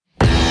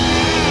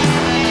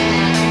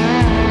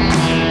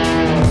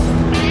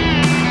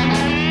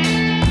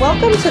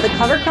Welcome to the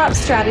Cover Crop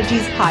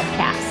Strategies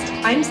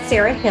podcast. I'm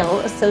Sarah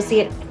Hill,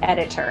 Associate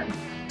Editor.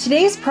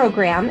 Today's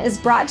program is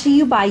brought to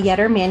you by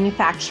Yetter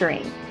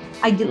Manufacturing.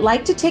 I'd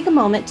like to take a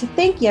moment to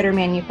thank Yetter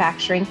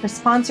Manufacturing for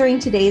sponsoring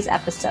today's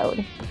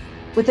episode.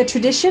 With a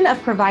tradition of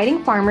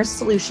providing farmers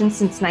solutions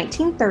since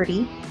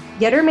 1930,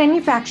 Yetter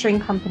Manufacturing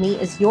Company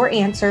is your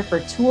answer for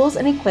tools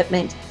and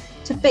equipment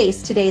to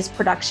face today's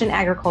production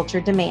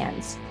agriculture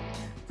demands.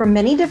 From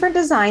many different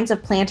designs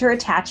of planter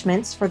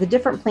attachments for the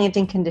different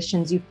planting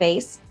conditions you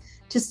face,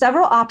 to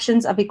several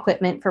options of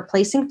equipment for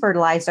placing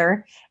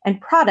fertilizer and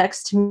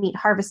products to meet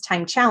harvest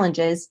time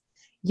challenges,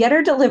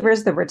 Yetter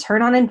delivers the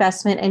return on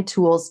investment and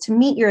tools to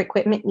meet your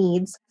equipment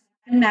needs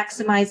and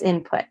maximize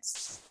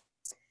inputs.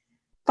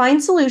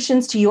 Find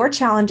solutions to your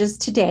challenges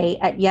today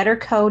at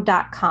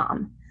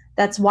yetterco.com.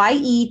 That's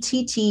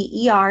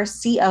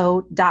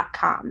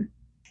YETTERCO.com.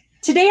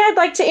 Today, I'd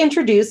like to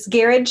introduce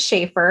Garrett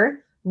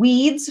Schaefer,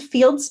 Weeds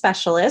Field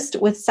Specialist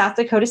with South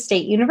Dakota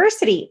State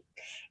University.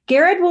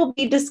 Garrett will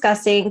be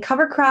discussing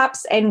cover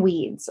crops and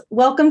weeds.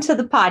 Welcome to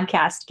the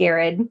podcast,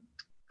 Garrett.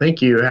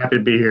 Thank you. Happy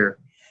to be here.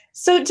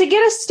 So to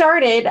get us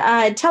started,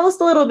 tell us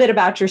a little bit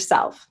about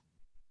yourself.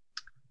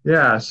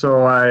 Yeah,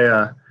 so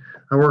I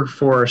work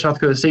for South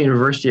Dakota State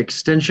University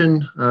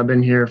Extension. I've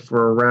been here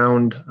for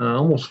around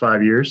almost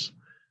 5 years.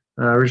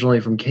 Originally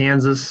from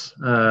Kansas,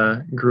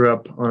 grew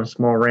up on a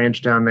small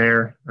ranch down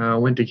there.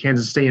 Went to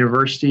Kansas State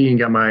University and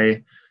got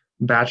my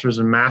bachelor's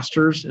and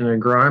master's in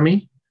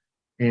agronomy.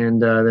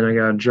 And then I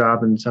got a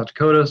job in South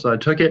Dakota, so I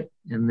took it.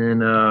 And then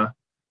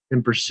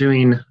been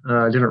pursuing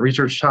different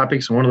research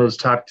topics. And one of those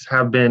topics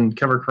have been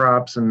cover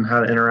crops and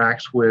how it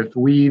interacts with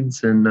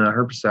weeds and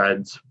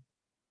herbicides.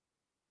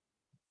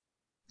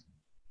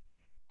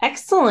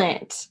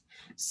 Excellent.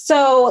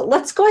 So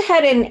let's go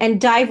ahead and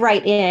dive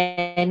right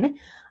in.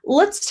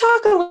 Let's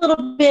talk a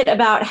little bit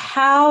about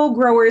how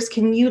growers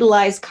can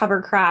utilize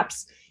cover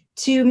crops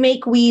to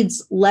make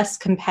weeds less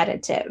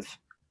competitive.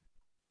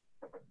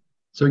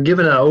 So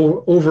given an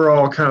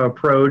overall kind of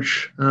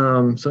approach,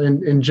 so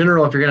in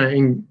general, if you're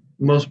going to,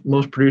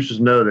 most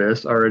producers know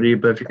this already,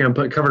 but if you're going to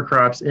put cover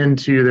crops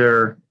into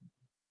their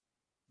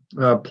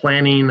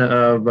planning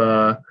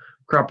of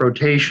crop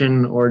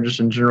rotation or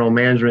just in general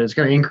management, it's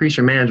going to increase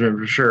your management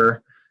for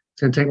sure. It's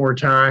going to take more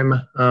time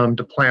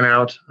to plan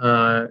out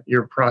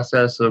your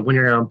process of when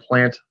you're going to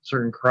plant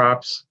certain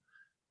crops.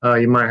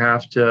 You might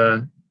have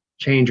to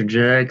change your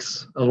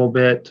genetics a little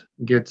bit,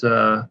 get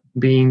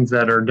beans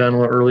that are done a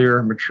little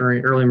earlier,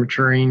 early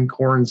maturing,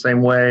 corn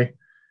same way.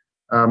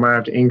 Might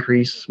have to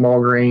increase small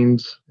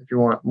grains if you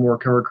want more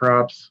cover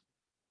crops.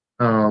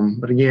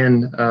 But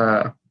again,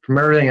 from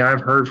everything I've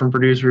heard from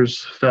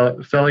producers,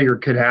 failure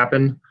could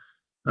happen.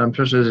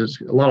 Especially there's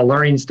a lot of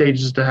learning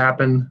stages to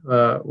happen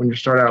when you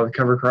start out with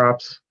cover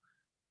crops.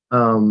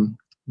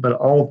 But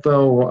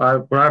although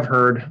what I've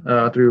heard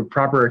through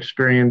proper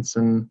experience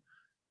and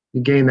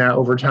you gain that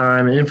over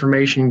time and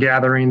information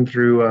gathering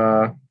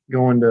through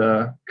going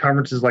to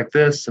conferences like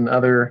this and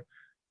other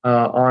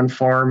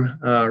on-farm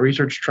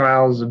research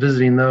trials,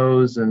 visiting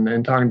those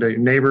and talking to your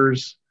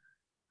neighbors,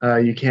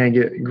 you can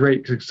get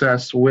great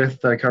success with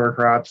cover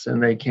crops,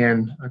 and they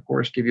can, of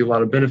course, give you a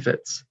lot of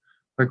benefits.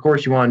 Of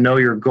course, you want to know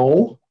your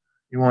goal.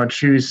 You want to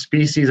choose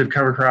species of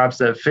cover crops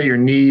that fit your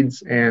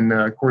needs and,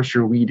 of course,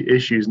 your weed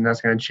issues. And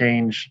that's going to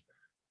change,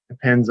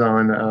 depends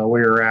on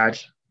where you're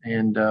at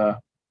and,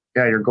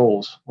 your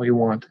goals, what you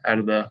want out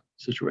of the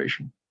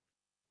situation.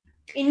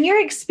 In your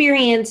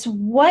experience,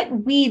 what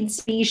weed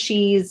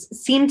species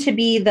seem to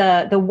be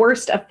the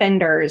worst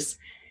offenders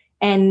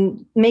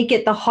and make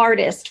it the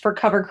hardest for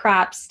cover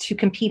crops to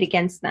compete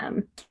against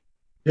them?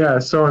 Yeah,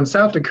 so in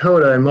South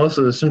Dakota and most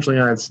of the central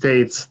United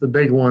States, the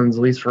big ones,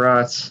 at least for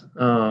us,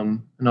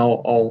 and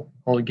I'll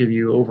give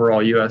you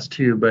overall U.S.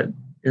 too, but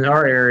in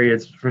our area,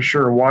 it's for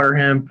sure water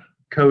hemp,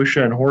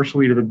 kochia, and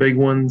horseweed are the big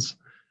ones.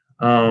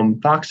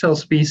 Foxtail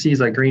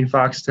species like green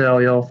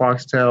foxtail, yellow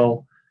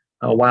foxtail,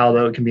 wild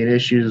oat can be an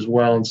issue as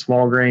well in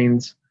small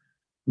grains.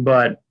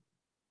 But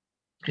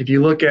if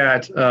you look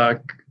at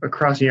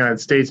across the United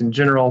States in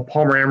general,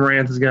 Palmer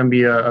amaranth is going to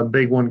be a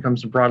big one when it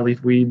comes to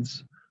broadleaf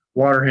weeds.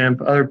 Water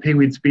hemp, other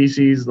pigweed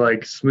species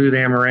like smooth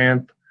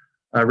amaranth,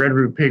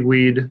 redroot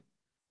pigweed,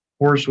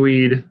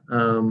 horseweed,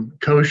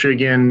 kochia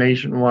again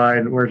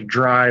nationwide, where it's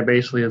dry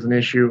basically is an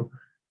issue.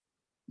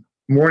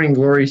 Morning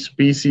glory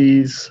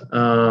species,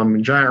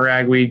 giant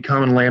ragweed,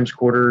 common lamb's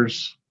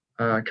quarters,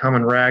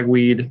 common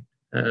ragweed,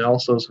 and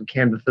also some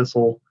Canada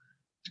thistle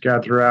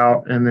scattered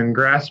throughout. And then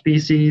grass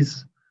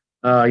species,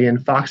 again,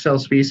 foxtail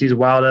species,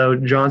 wild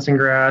oat, Johnson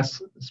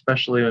grass,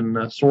 especially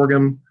in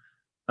sorghum,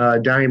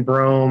 downy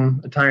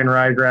brome, Italian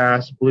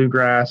ryegrass,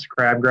 bluegrass,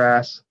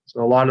 crabgrass.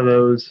 So a lot of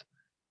those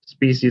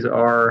species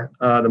are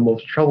the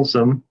most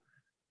troublesome.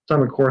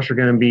 Some, of course, are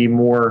going to be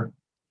more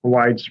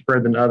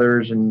widespread than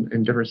others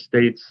in different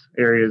states,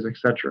 areas,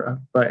 etc.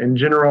 But in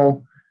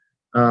general,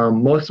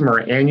 most of them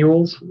are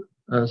annuals,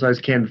 besides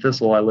Canada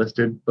thistle I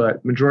listed,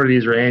 but majority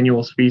of these are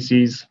annual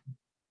species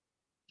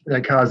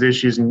that cause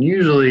issues. And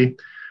usually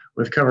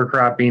with cover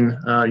cropping,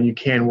 you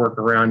can work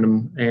around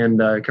them, and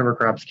cover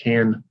crops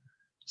can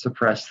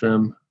suppress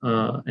them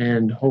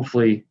and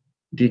hopefully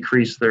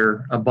decrease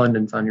their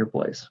abundance on your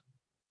place,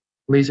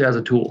 at least as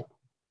a tool.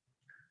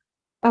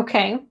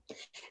 Okay.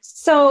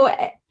 So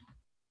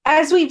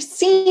as we've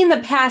seen the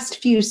past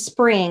few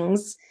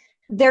springs,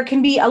 there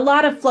can be a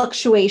lot of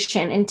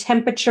fluctuation in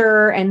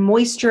temperature and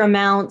moisture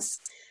amounts.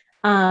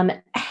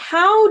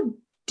 How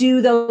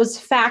do those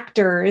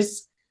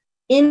factors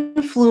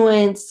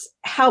influence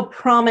how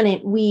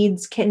prominent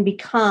weeds can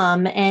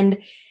become, and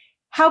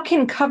how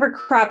can cover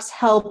crops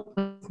help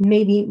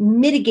maybe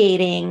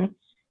mitigating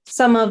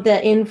some of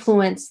the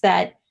influence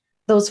that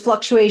those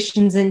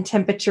fluctuations in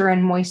temperature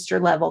and moisture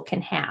level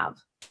can have?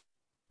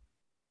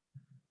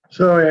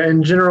 So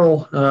in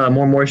general,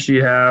 more moisture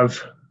you have,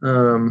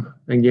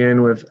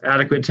 again, with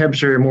adequate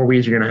temperature, more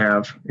weeds you're going to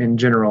have in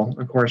general.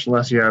 Of course,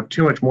 unless you have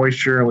too much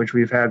moisture, which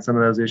we've had some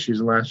of those issues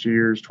in the last few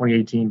years,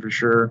 2018 for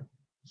sure,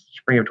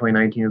 spring of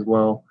 2019 as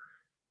well.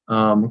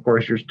 Of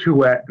course, you're too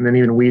wet, and then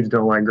even weeds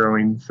don't like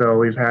growing. So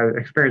we've had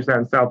experienced that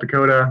in South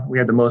Dakota. We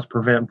had the most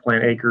prevent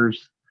plant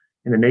acres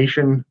in the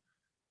nation,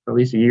 for at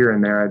least a year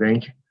in there, I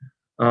think.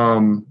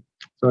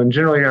 So in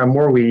general, you have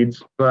more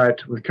weeds,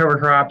 but with cover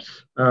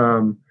crops,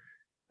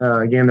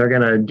 again, they're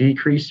going to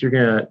decrease. You're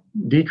going to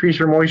decrease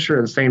your moisture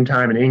at the same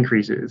time and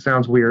increase it. It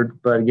sounds weird,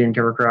 but again,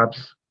 cover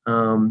crops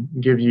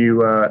give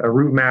you a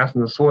root mass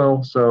in the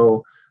soil.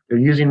 So they're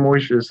using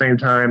moisture at the same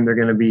time. They're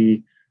going to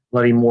be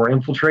letting more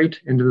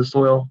infiltrate into the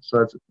soil. So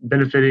that's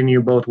benefiting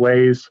you both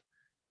ways.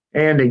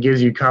 And it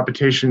gives you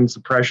competition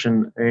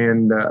suppression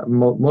and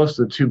most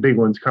of the two big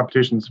ones,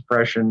 competition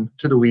suppression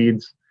to the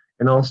weeds.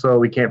 And also,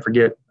 we can't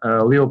forget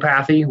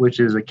allelopathy, which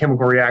is a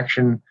chemical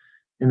reaction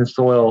in the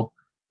soil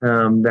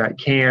that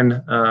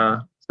can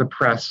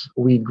suppress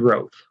weed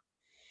growth.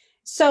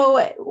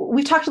 So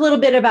we've talked a little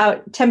bit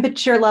about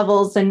temperature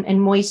levels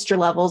and moisture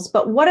levels,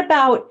 but what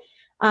about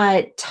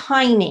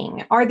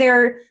timing? Are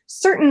there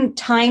certain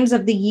times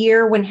of the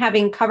year when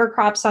having cover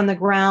crops on the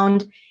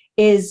ground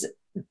is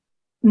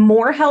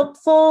more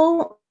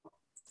helpful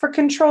for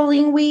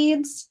controlling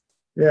weeds?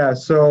 Yeah,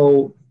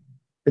 so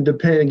it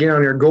depends, again,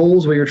 on your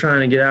goals, what you're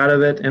trying to get out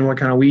of it, and what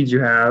kind of weeds you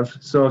have.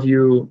 So if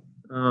you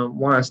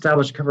want to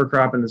establish a cover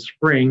crop in the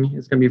spring,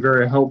 it's going to be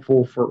very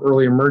helpful for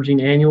early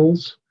emerging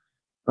annuals.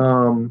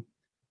 And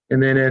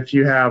then if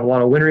you have a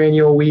lot of winter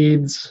annual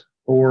weeds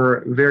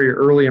or very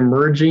early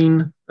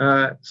emerging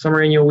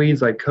summer annual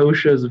weeds, like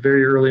kochia is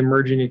very early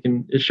emerging.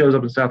 It shows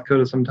up in South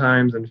Dakota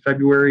sometimes in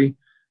February.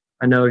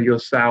 I know you go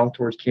south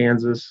towards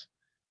Kansas,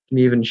 it can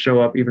even show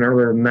up even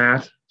earlier than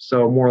that.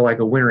 So more like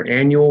a winter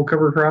annual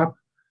cover crop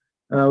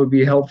would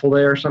be helpful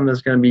there. Something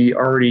that's going to be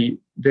already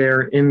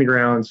there in the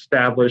ground,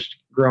 established,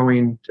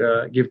 growing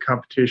to give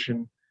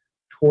competition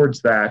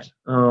towards that.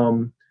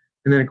 And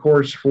then, of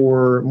course,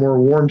 for more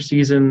warm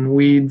season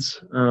weeds,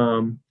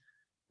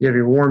 you have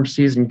your warm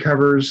season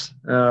covers,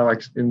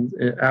 like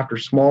after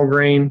small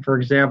grain, for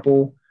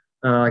example,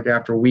 like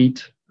after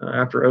wheat,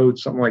 after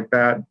oats, something like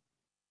that.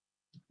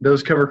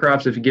 Those cover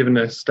crops, if you give an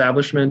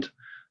establishment,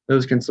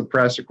 those can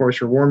suppress, of course,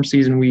 your warm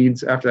season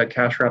weeds after that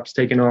cash crop's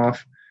taken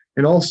off.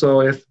 And also,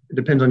 if it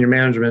depends on your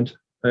management,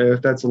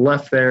 if that's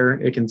left there,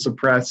 it can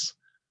suppress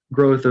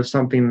growth of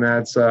something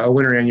that's a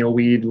winter annual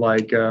weed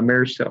like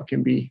mare's tail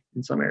can be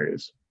in some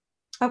areas.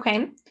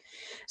 Okay.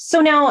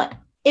 So now,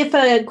 if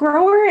a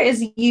grower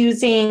is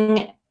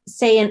using,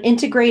 say, an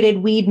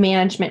integrated weed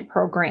management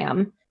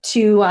program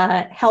to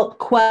help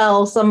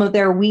quell some of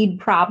their weed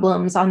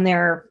problems on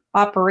their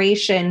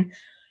operation,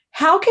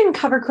 how can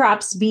cover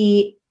crops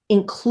be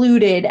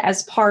included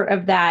as part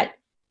of that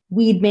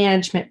weed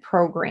management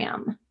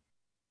program?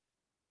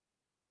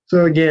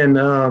 So again,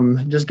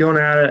 just going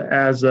at it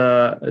as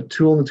a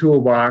tool in the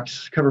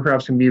toolbox, cover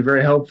crops can be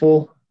very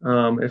helpful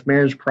if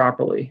managed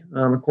properly.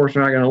 Of course,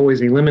 we're not going to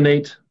always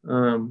eliminate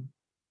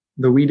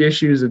the weed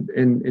issues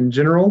in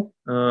general,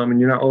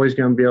 and you're not always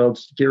going to be able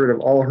to get rid of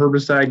all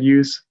herbicide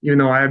use, even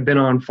though I have been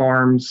on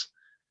farms,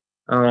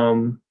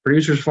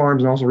 producers'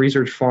 farms and also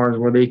research farms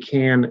where they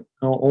can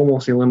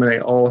almost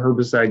eliminate all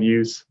herbicide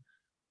use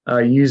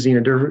using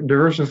a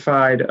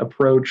diversified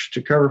approach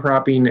to cover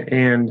cropping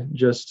and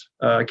just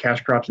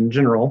cash crops in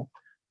general.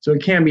 So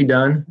it can be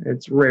done.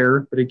 It's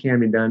rare, but it can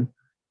be done.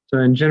 So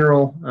in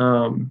general,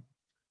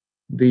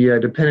 the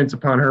dependence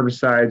upon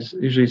herbicides is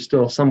usually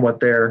still somewhat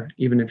there,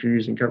 even if you're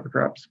using cover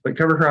crops. But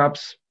cover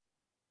crops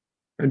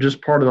are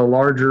just part of the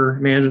larger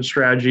management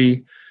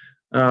strategy.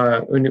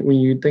 When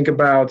you think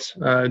about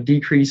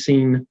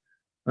decreasing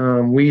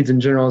weeds in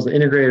general as an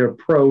integrated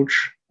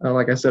approach,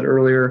 like I said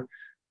earlier,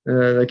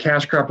 the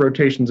cash crop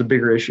rotation is a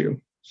bigger issue.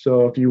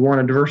 So if you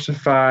want to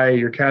diversify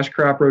your cash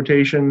crop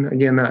rotation,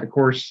 again, that of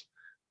course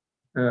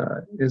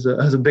is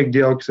a big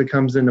deal because it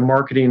comes into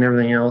marketing and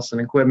everything else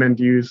and equipment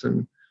use.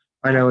 And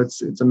I know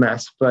it's a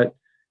mess, but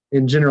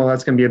in general,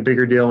 that's going to be a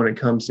bigger deal when it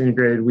comes to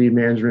integrated weed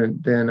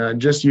management than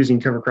just using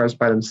cover crops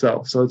by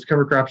themselves. So it's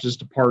cover crops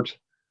just a part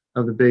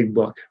of the big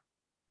book.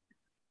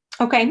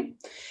 Okay.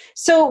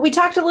 So we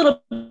talked a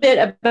little bit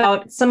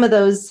about some of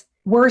those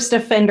worst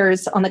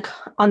offenders on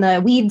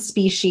the weed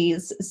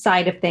species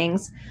side of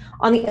things.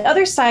 On the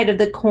other side of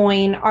the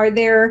coin, are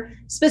there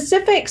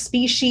specific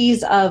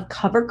species of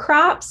cover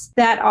crops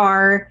that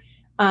are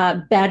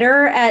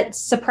better at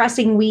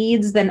suppressing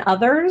weeds than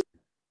others?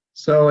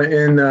 So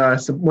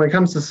when it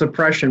comes to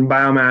suppression,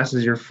 biomass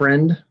is your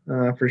friend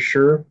for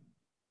sure.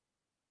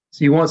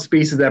 So you want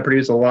species that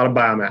produce a lot of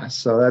biomass.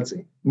 So that's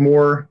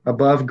more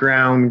above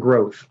ground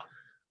growth.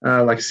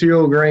 Like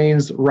cereal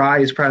grains, rye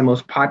is probably the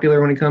most popular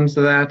when it comes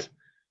to that.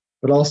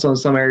 But also in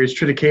some areas,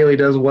 triticale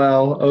does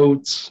well,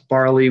 oats,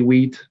 barley,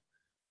 wheat.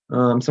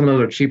 Some of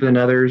those are cheaper than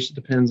others.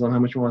 Depends on how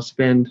much you want to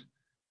spend.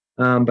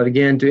 But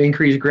again, to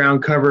increase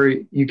ground cover,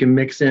 you can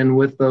mix in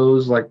with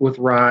those, like with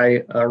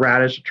rye,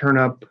 radish, a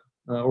turnip,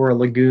 or a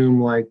legume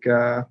like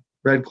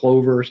red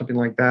clover or something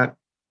like that.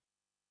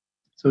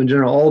 So in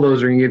general, all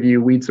those are going to give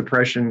you weed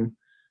suppression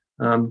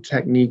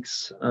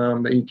techniques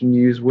that you can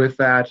use with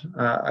that.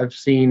 I've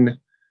seen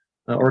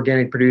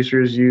organic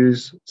producers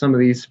use some of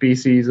these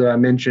species that I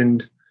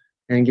mentioned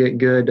and get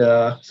good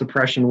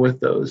suppression with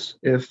those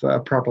if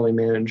properly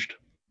managed.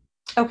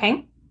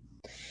 Okay.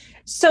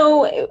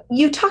 So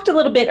you talked a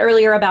little bit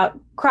earlier about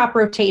crop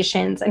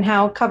rotations and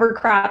how cover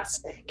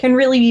crops can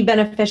really be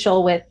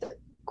beneficial with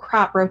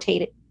crop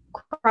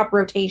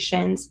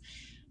rotations.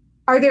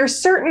 Are there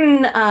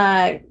certain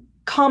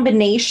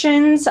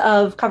combinations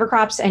of cover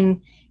crops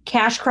and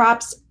cash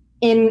crops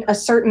in a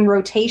certain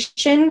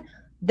rotation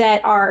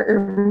that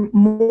are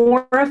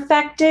more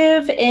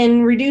effective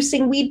in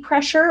reducing weed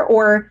pressure,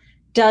 or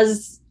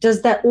does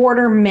that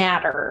order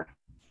matter?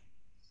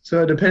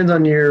 So it depends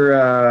on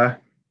your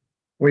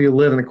where you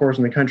live, and of course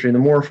in the country. The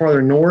more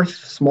farther north,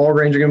 small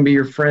grains are going to be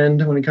your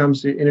friend when it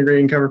comes to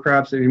integrating cover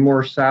crops. If you're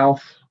more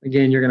south,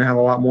 again, you're going to have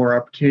a lot more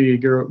opportunity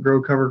to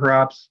grow cover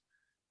crops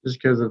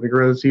just because of the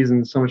growth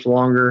season is so much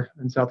longer.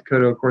 In South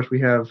Dakota, of course, we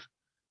have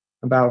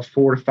about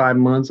 4 to 5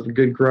 months of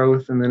good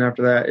growth, and then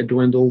after that, it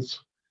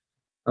dwindles.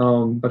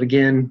 But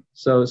again,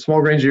 so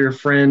small grains are your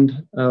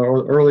friend,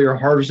 or earlier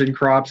harvested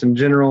crops in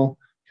general,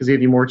 because they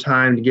give you more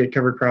time to get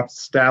cover crops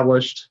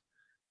established.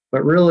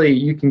 But really,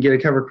 you can get a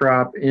cover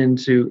crop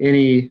into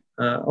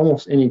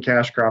almost any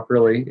cash crop.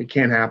 Really, it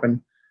can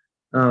happen.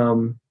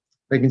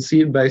 They can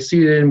seed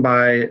it in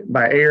by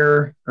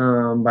air,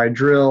 by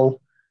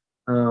drill,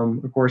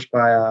 of course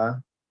by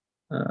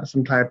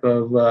some type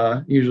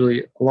of.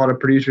 Usually, a lot of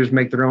producers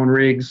make their own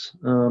rigs.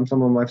 Some of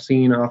them I've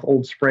seen off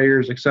old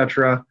sprayers,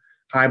 etc.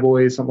 High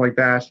boys, something like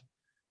that.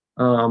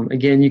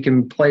 Again, you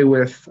can play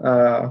with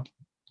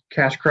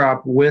cash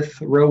crop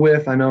row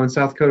width. I know in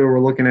South Dakota we're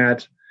looking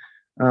at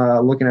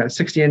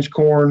 60-inch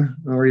corn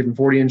or even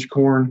 40-inch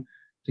corn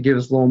to give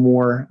us a little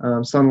more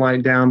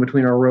sunlight down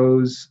between our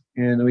rows,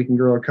 and then we can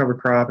grow a cover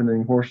crop and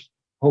then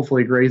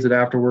hopefully graze it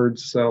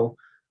afterwards. So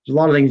there's a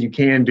lot of things you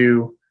can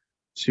do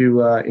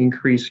to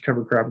increase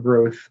cover crop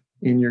growth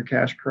in your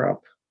cash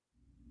crop.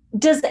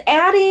 Does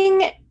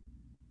adding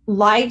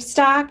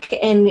livestock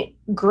and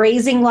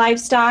grazing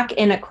livestock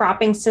in a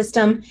cropping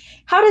system,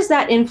 how does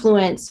that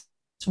influence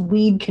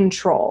weed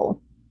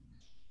control?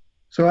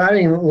 So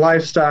adding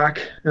livestock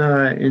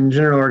in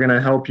general are going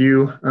to help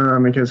you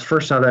because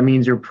first off, that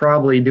means you're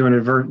probably doing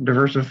a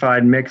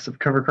diversified mix of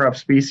cover crop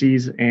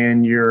species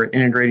and you're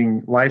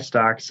integrating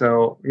livestock.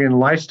 So again,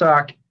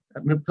 livestock,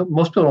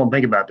 most people don't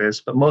think about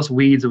this, but most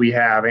weeds that we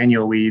have,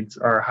 annual weeds,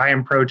 are high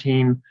in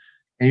protein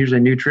and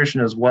usually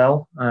nutrition as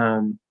well.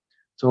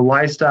 So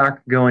livestock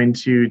going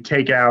to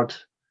take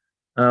out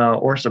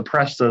or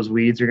suppress those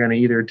weeds. You're going to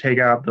either take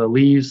out the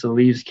leaves, so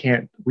weeds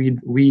can't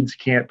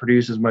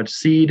produce as much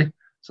seed,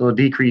 so it'll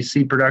decrease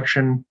seed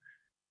production,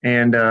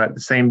 and at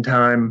the same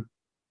time,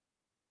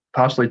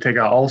 possibly take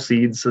out all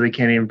seeds so they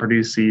can't even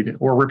produce seed,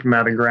 or rip them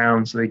out of the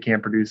ground so they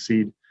can't produce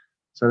seed.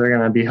 So they're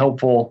going to be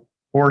helpful,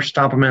 or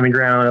stomp them in the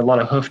ground. A lot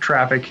of hoof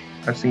traffic,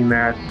 I've seen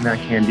that, and that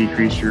can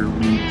decrease your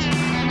weeds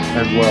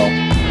as well.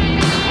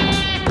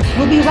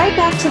 We'll be right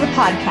back to the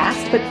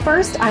podcast, but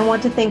first I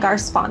want to thank our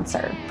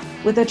sponsor.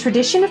 With a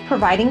tradition of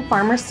providing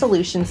farmers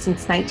solutions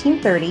since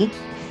 1930,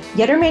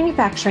 Yetter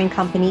Manufacturing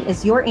Company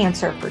is your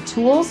answer for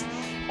tools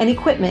and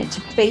equipment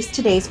to face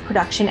today's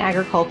production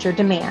agriculture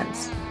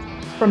demands.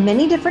 From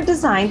many different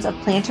designs of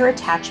planter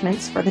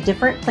attachments for the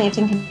different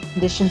planting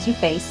conditions you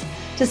face,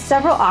 to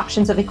several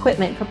options of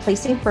equipment for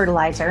placing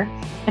fertilizer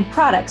and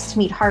products to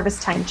meet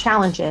harvest time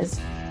challenges,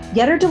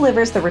 Yetter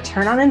delivers the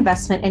return on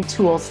investment and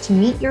tools to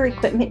meet your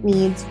equipment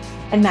needs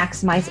and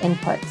maximize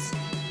inputs.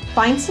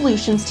 Find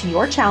solutions to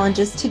your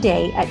challenges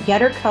today at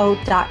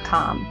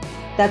yetterco.com.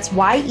 That's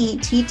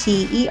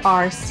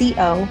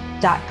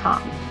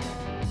YETTERCO.com.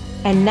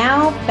 And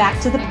now back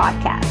to the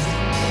podcast.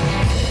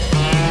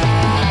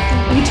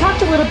 You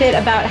talked a little bit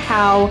about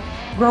how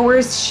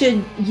growers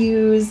should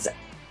use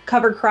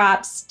cover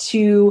crops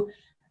to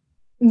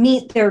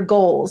meet their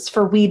goals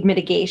for weed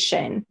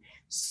mitigation.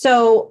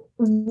 So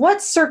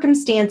what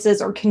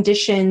circumstances or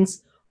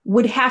conditions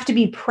would have to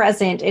be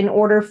present in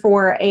order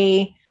for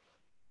a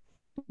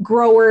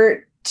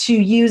grower to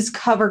use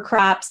cover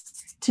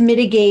crops to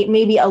mitigate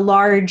maybe a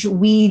large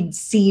weed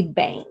seed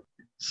bank?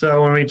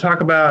 So when we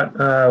talk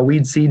about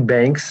weed seed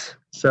banks,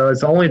 so it's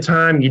the only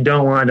time you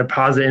don't want to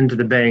deposit into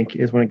the bank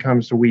is when it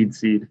comes to weed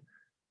seed.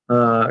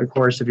 Of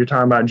course, if you're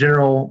talking about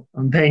general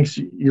banks,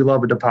 you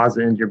love a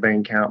deposit into your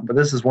bank account, but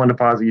this is one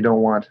deposit you don't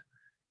want.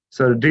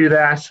 So to do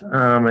that,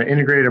 an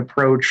integrated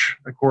approach,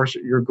 of course,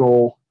 your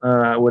goal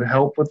would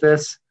help with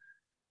this.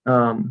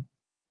 So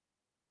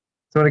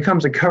when it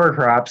comes to cover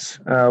crops,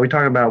 we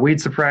talked about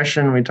weed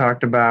suppression, we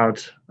talked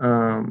about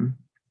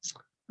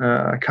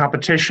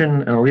competition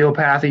and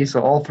allelopathy.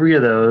 So all three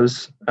of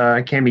those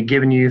can be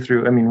given you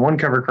through, one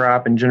cover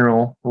crop in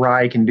general,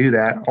 rye can do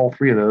that. All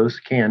three of those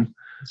can.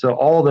 So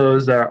all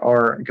those that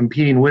are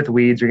competing with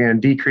weeds are going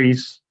to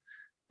decrease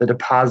the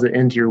deposit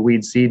into your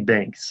weed seed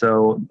bank.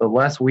 So the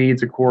less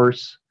weeds, of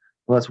course,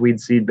 the less weed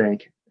seed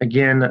bank.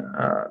 Again,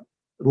 a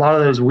lot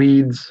of those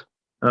weeds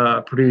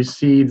produce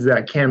seeds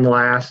that can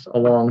last a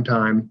long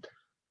time.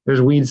 There's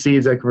weed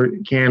seeds that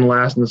can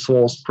last in the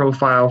soil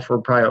profile for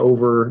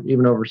probably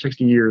even over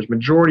 60 years.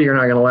 Majority are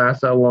not going to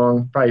last that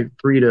long, probably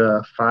 3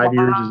 to 5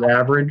 years is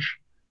average.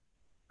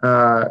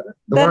 That's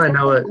one I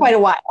know quite a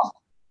while.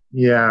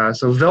 Yeah,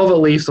 so velvet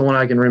leaf's the one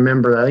I can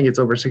remember. I think it's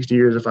over 60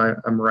 years if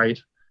I'm right.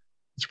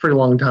 It's a pretty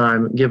long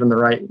time given the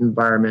right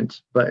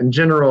environment. But in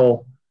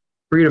general,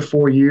 3 to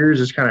 4 years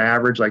is kind of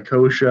average, like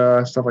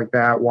kochia, stuff like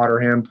that, water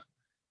hemp.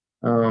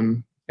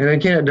 And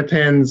again, it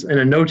depends. In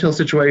a no-till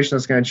situation,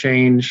 that's going to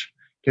change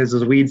because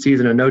those weed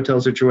seeds in a no-till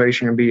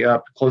situation are going to be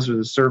up closer to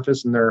the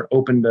surface and they're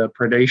open to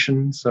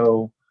predation.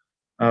 So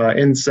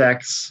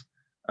insects,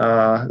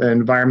 the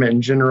environment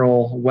in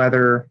general,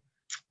 weather,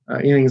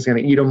 anything's going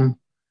to eat them.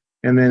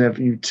 And then if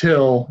you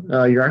till,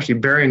 you're actually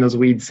burying those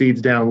weed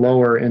seeds down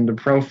lower in the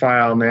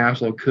profile, and they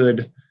actually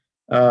could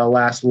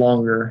last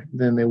longer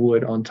than they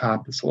would on top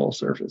of the soil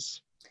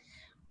surface.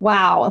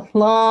 Wow,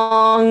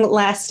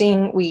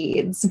 long-lasting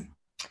weeds.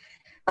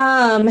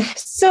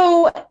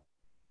 So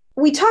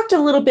we talked a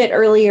little bit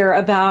earlier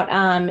about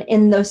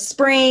in the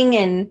spring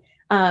and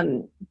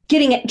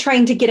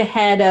trying to get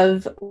ahead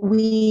of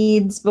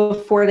weeds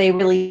before they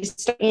really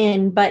start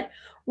in, but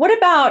what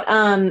about,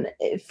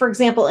 for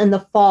example, in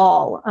the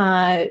fall?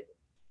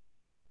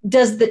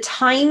 Does the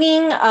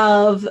timing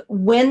of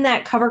when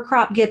that cover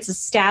crop gets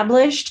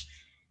established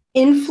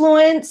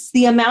influence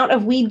the amount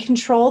of weed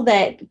control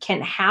that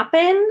can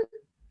happen?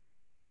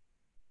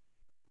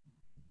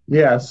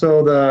 Yeah,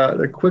 so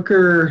the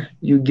quicker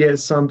you get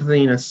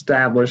something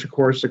established, of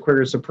course, the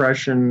quicker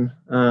suppression,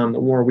 the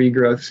more weed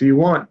growth. So you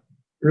want,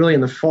 really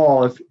in the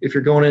fall, if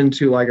you're going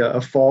into like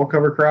a fall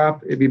cover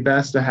crop, it'd be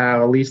best to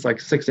have at least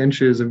like 6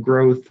 inches of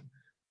growth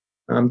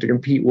to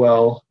compete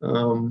well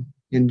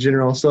in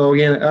general. So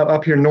again,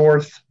 up here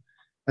north,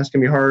 that's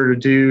going to be harder to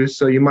do.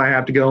 So you might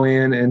have to go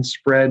in and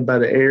spread by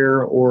the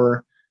air,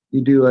 or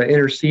you do an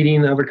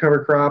interseeding of a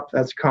cover crop.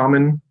 That's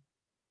common.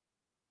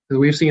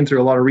 We've seen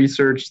through a lot of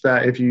research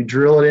that if you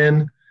drill it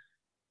in,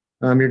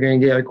 you're going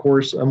to get, of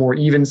course, a more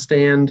even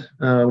stand.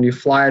 When you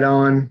fly it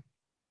on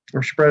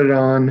or spread it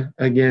on,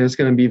 again, the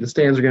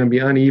stands are going to be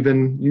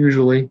uneven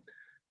usually.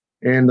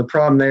 And the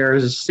problem there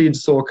is seed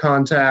soil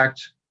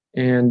contact,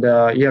 and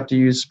you have to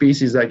use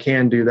species that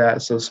can do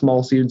that. So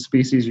small seeded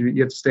species, you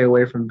have to stay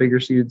away from bigger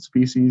seeded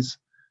species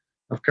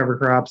of cover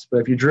crops.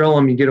 But if you drill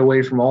them, you get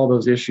away from all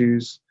those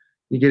issues.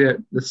 You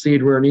get the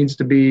seed where it needs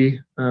to be,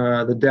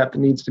 the depth it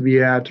needs to be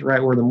at,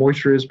 right where the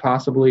moisture is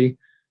possibly,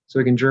 so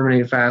it can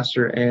germinate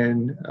faster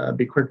and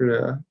be quicker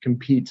to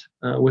compete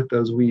with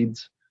those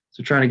weeds.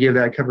 So trying to give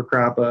that cover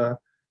crop a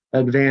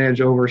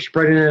advantage over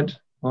spreading it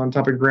on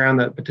top of ground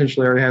that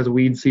potentially already has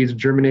weed seeds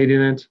germinating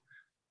in it.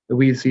 The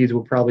weed seeds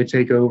will probably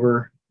take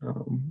over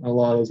a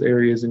lot of those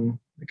areas, and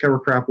the cover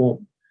crop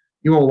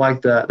you won't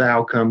like the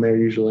outcome there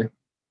usually.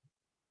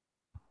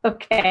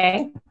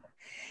 Okay.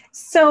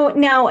 So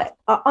now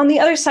on the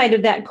other side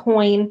of that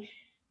coin,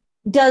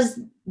 does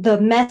the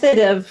method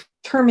of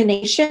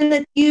termination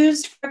that's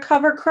used for a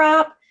cover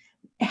crop,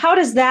 how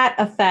does that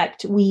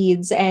affect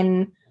weeds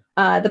and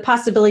the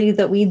possibility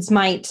that weeds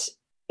might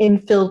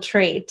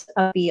infiltrate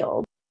a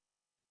field?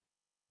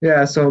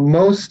 Yeah, so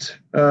most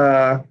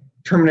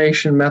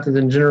termination methods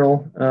in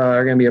general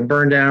are going to be a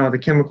burn down with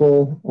a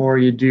chemical, or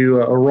you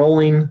do a roll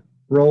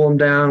them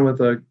down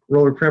with a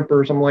roller crimper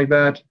or something like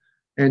that,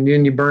 and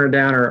then you burn it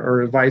down,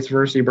 or vice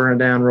versa, you burn it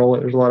down, roll it.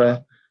 There's a lot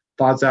of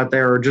thoughts out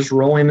there, or just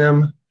rolling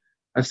them.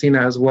 I've seen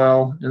that as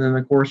well. And then,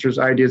 of course, there's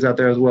ideas out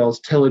there as well as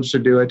tillage to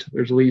do it.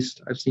 There's at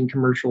least, I've seen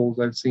commercials,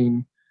 I've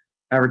seen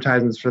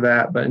advertisements for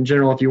that. But in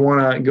general, if you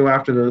want to go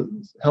after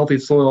the healthy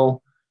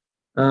soil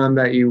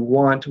that you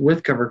want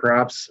with cover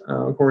crops,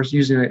 of course,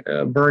 using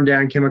a burn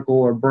down chemical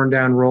or burn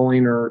down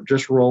rolling or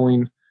just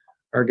rolling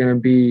are going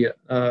to be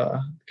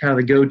kind of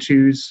the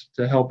go-tos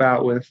to help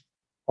out with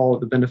all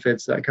of the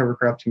benefits that cover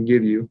crops can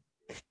give you.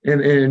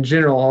 And in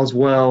general as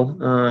well,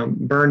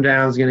 burn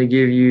down is going to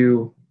give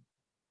you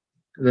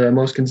the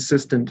most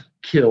consistent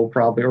kill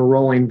probably, or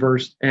rolling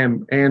versus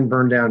and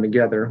burn down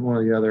together, one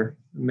or the other,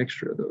 a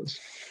mixture of those.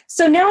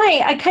 So now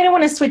I kind of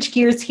want to switch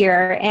gears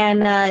here,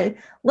 and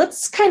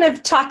let's kind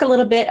of talk a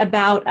little bit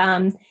about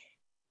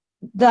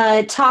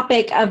the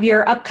topic of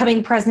your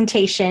upcoming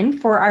presentation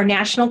for our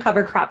National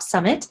Cover Crop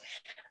Summit,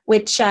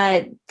 which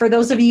for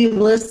those of you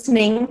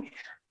listening,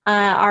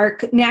 our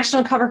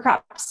National Cover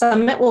Crop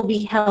Summit will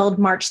be held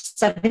March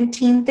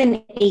 17th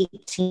and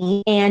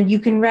 18th, and you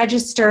can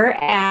register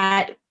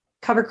at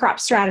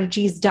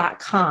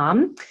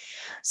covercropstrategies.com.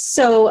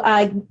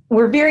 So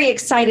we're very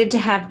excited to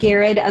have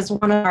Garrett as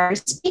one of our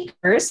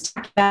speakers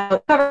talk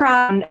about cover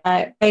crop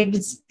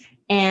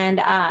and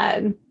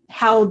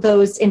how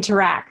those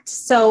interact.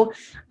 So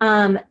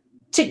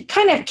to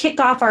kind of kick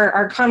off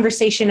our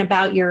conversation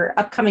about your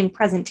upcoming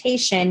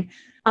presentation,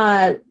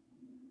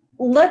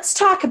 let's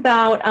talk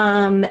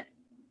about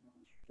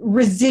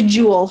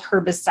residual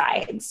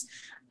herbicides.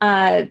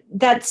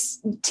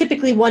 That's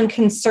typically one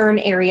concern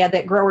area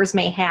that growers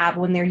may have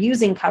when they're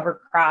using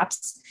cover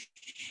crops.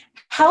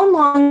 How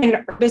long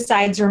can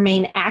herbicides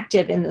remain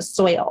active in the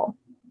soil?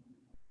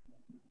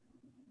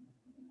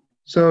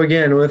 So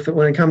again,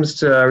 when it comes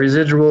to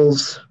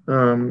residuals,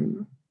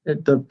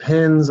 it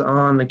depends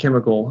on the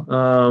chemical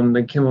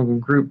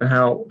group, and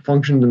how it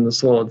functioned in the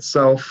soil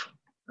itself.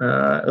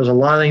 There's a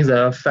lot of things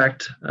that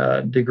affect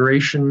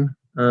degradation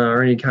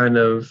or any kind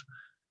of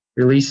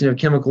releasing of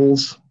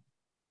chemicals.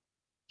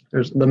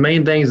 The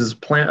main things is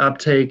plant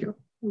uptake,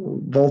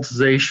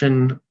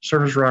 volatilization,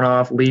 surface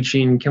runoff,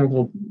 leaching,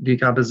 chemical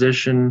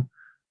decomposition,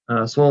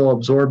 soil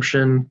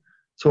absorption,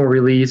 soil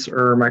release,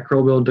 or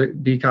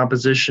microbial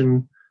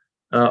decomposition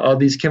of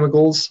these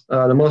chemicals.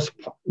 The most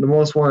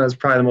one is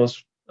probably the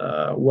most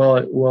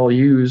well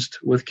used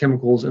with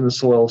chemicals in the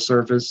soil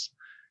surface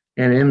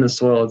and in the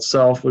soil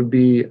itself would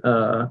be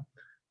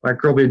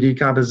microbial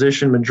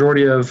decomposition.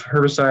 Majority of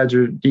herbicides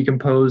are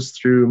decomposed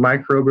through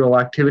microbial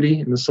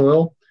activity in the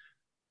soil.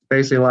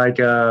 Basically like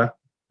a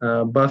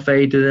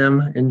buffet to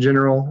them in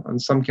general on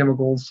some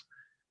chemicals,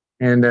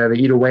 and they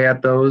eat away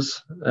at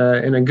those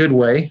in a good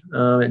way.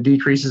 It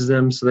decreases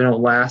them so they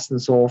don't last in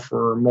the soil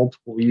for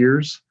multiple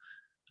years,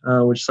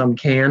 which some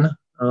can.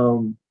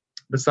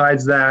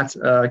 Besides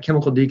that,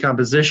 chemical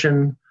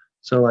decomposition,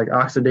 so like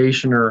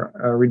oxidation or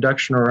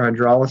reduction or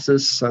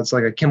hydrolysis, so that's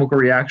like a chemical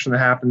reaction that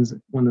happens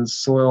when the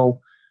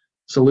soil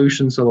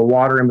solution, so the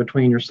water in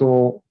between your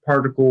soil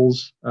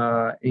particles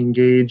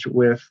engage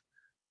with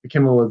the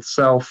chemical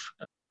itself.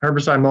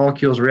 Herbicide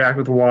molecules react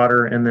with the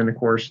water, and then of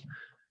course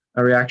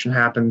a reaction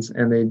happens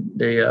and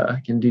they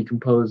can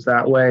decompose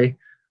that way.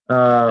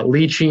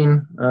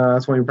 Leaching,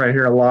 that's what you probably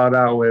hear a lot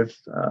about with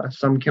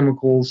some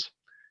chemicals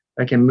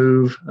that can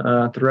move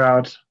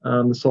throughout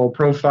the soil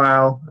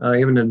profile,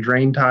 even the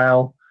drain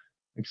tile,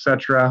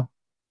 etc.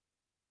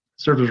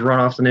 Surface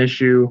runoff's an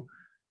issue,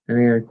 and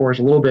then of course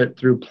a little bit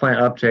through plant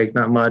uptake,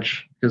 not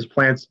much, because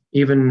plants,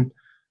 even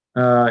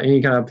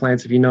any kind of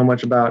plants, if you know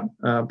much about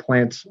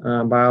plant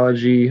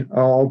biology,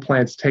 all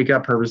plants take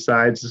up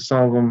herbicides.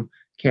 Some of them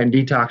can't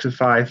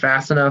detoxify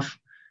fast enough,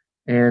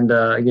 and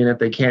again, if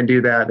they can't do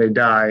that, they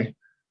die.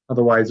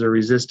 Otherwise, they're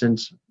resistant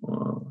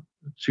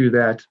to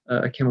that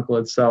chemical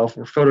itself.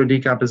 Or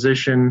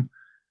photodecomposition,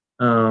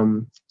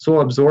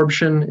 soil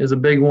absorption is a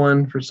big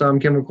one for some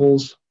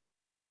chemicals,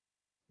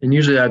 and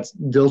usually that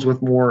deals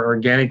with more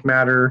organic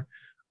matter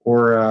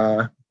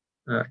or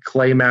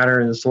clay matter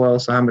in the soil.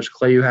 So how much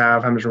clay you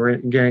have, how much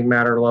organic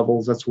matter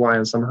levels. That's why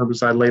in some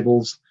herbicide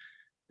labels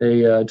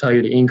they tell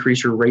you to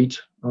increase your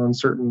rate on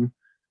certain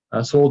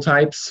soil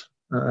types.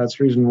 That's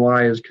the reason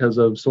why, is because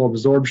of soil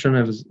absorption.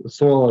 If the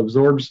soil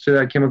absorbs to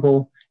that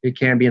chemical, it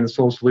can't be in the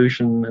soil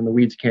solution and the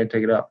weeds can't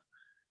take it up.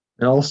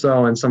 And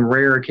also in some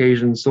rare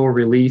occasions, soil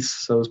release,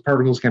 so those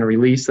particles can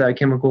release that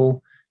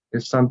chemical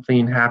if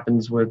something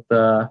happens with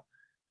the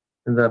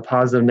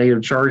positive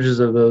negative charges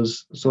of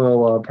those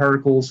soil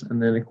particles,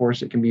 and then of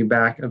course it can be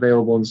back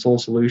available in soil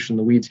solution.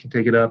 The weeds can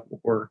take it up,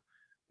 or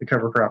the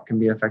cover crop can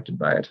be affected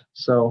by it.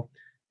 So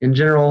in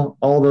general,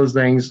 all those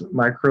things,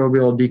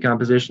 microbial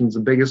decomposition is the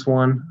biggest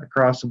one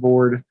across the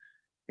board,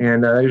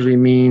 and that usually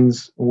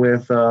means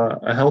with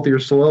a healthier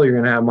soil, you're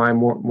going to have more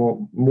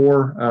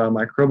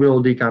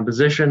microbial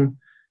decomposition,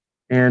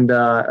 and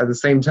at the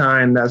same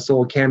time, that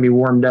soil can be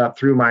warmed up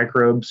through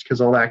microbes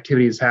because all the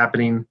activity is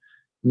happening.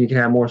 You can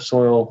have more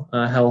soil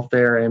health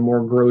there and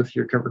more growth,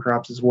 your cover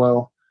crops as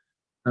well,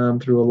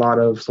 through a lot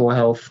of soil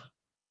health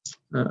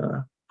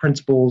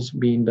principles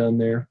being done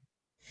there.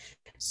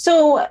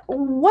 So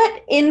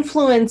what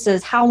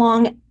influences how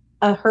long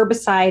a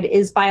herbicide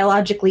is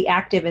biologically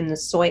active in the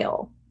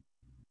soil?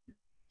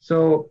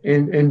 So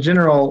in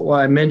general, what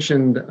I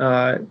mentioned,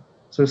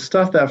 so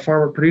stuff that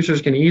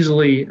producers can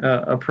easily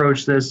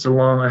approach this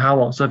along how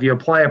long. So if you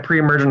apply a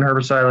pre-emergent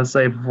herbicide, let's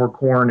say before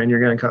corn, and you're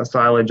going to cut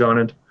silage on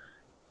it,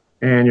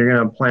 and you're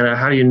going to plant it,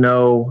 how do you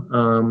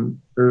know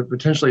there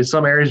potentially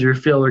some areas of your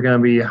field are going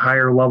to be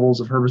higher levels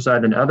of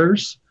herbicide than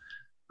others?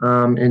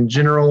 In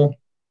general,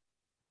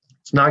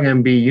 it's not going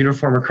to be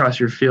uniform across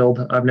your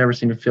field. I've never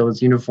seen a field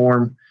that's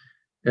uniform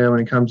when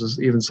it comes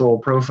to even soil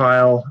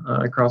profile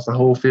across the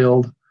whole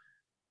field.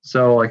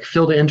 So like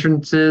field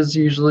entrances,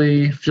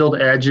 usually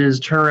field edges,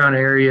 turnaround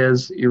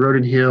areas,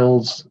 eroded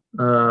hills,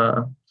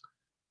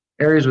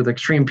 areas with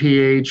extreme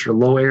pH or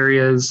low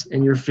areas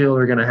in your field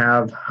are going to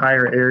have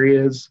higher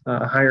areas,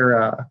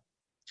 higher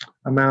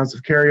amounts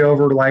of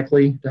carryover,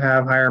 likely to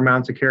have higher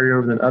amounts of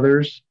carryover than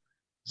others.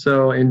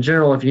 So in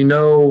general, if you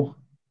know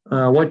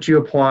what you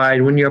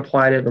applied, when you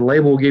applied it, the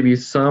label will give you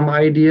some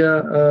idea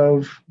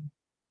of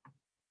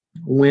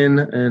when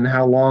and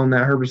how long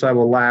that herbicide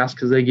will last,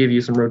 because they give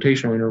you some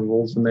rotational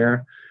intervals in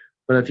there.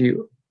 But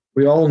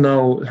we all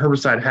know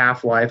herbicide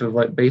half-life of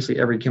like basically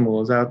every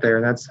chemical is out there,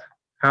 and that's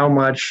how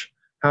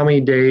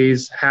many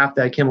days half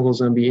that chemical is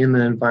going to be in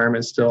the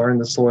environment still or in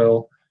the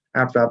soil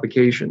after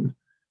application.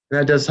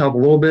 That does help a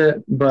little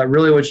bit, but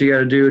really what you got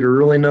to do to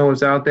really know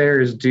what's out there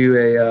is do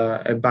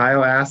a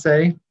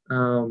bioassay.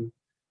 So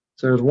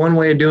there's one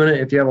way of doing it.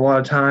 If you have a lot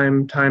of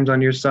time's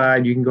on your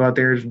side, you can go out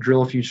there and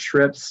drill a few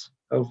strips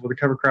of the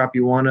cover crop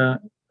you want to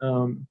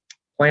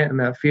plant in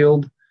that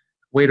field.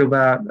 Wait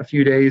about a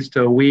few days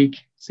to a week,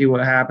 see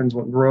what happens,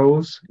 what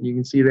grows. You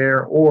can see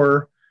there.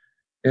 Or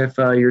if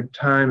your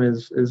time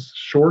is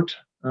short,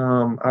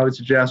 I would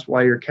suggest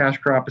while your cash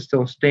crop is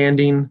still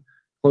standing,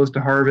 close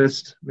to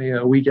harvest, maybe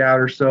a week out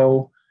or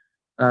so,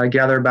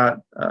 gather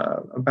about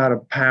a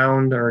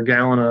pound or a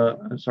gallon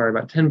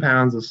about 10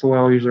 pounds of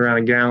soil, usually around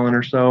a gallon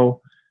or so.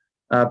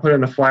 Put it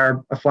in a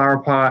flower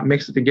pot,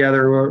 mix it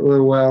together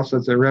really well so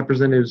it's a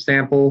representative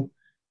sample,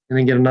 and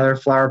then get another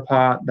flower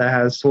pot that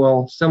has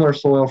similar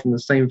soil from the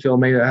same field,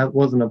 maybe that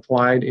wasn't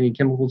applied any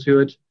chemical to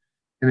it,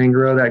 and then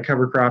grow that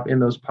cover crop in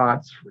those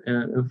pots.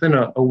 And within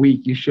a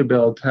week, you should be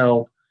able to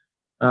tell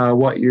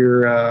what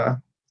your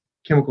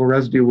chemical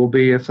residue will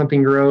be. If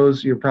something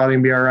grows, you're probably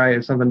gonna be all right.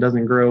 If something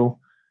doesn't grow,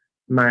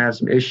 you might have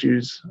some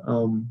issues.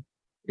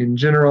 In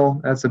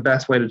general, that's the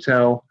best way to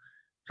tell.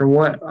 From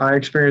what I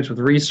experienced with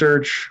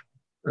research,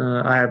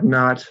 I have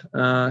not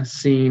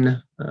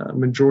seen a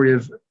majority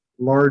of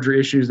larger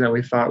issues that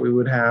we thought we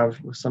would have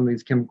with some of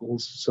these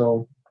chemicals.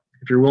 So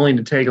if you're willing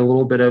to take a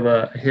little bit of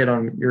a hit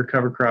on your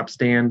cover crop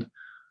stand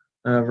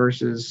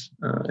versus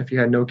if you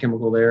had no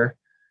chemical there,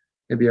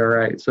 it'd be all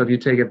right. So if you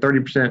take a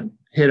 30%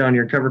 hit on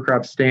your cover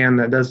crop stand,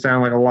 that does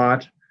sound like a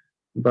lot,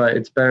 but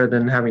it's better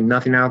than having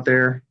nothing out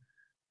there.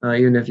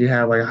 Even if you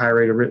have like a high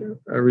rate of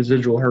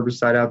residual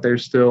herbicide out there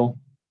still,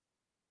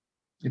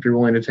 if you're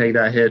willing to take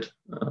that hit,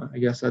 I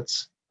guess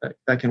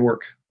that can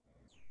work.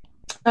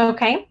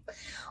 Okay.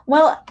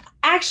 Well,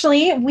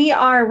 actually, we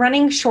are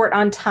running short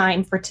on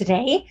time for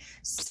today.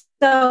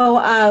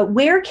 So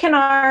where can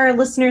our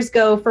listeners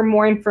go for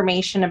more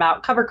information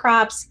about cover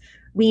crops,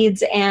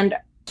 weeds, and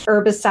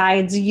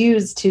herbicides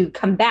used to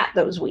combat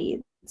those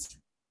weeds?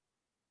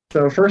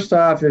 So first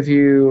off, if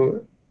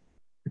you,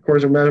 of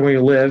course, remember where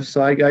you live.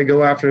 So I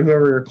go after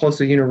whoever your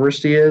closest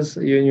university is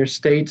in your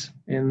state,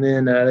 and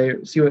then they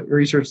see what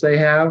research they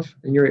have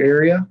in your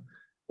area.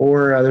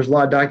 Or there's a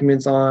lot of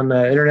documents on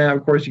the internet.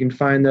 Of course, you can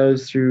find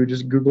those through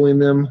just Googling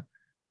them,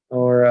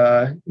 or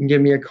you can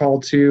give me a call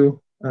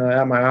too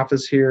at my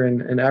office here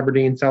in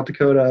Aberdeen, South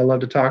Dakota. I'd love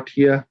to talk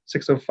to you,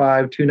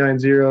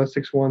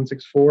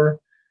 605-290-6164.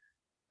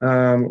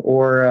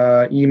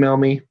 Or email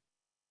me,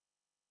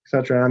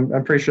 etc.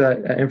 I'm pretty sure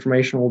that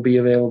information will be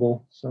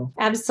available. So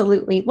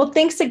absolutely. Well,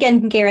 thanks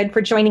again, Garrett,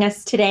 for joining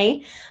us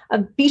today.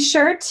 Be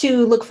sure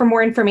to look for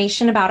more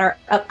information about our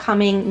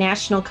upcoming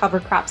National Cover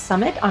Crop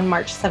Summit on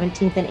March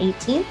 17th and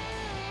 18th.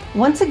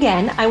 Once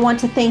again, I want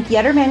to thank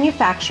Yetter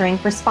Manufacturing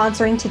for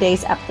sponsoring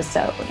today's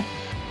episode.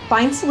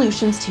 Find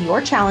solutions to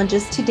your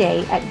challenges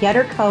today at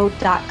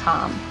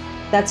yetterco.com.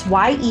 That's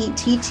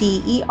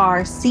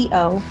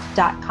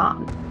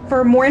YETTERCO.com.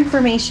 For more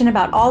information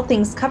about all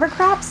things cover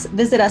crops,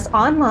 visit us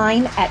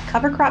online at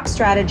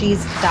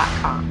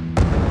covercropstrategies.com.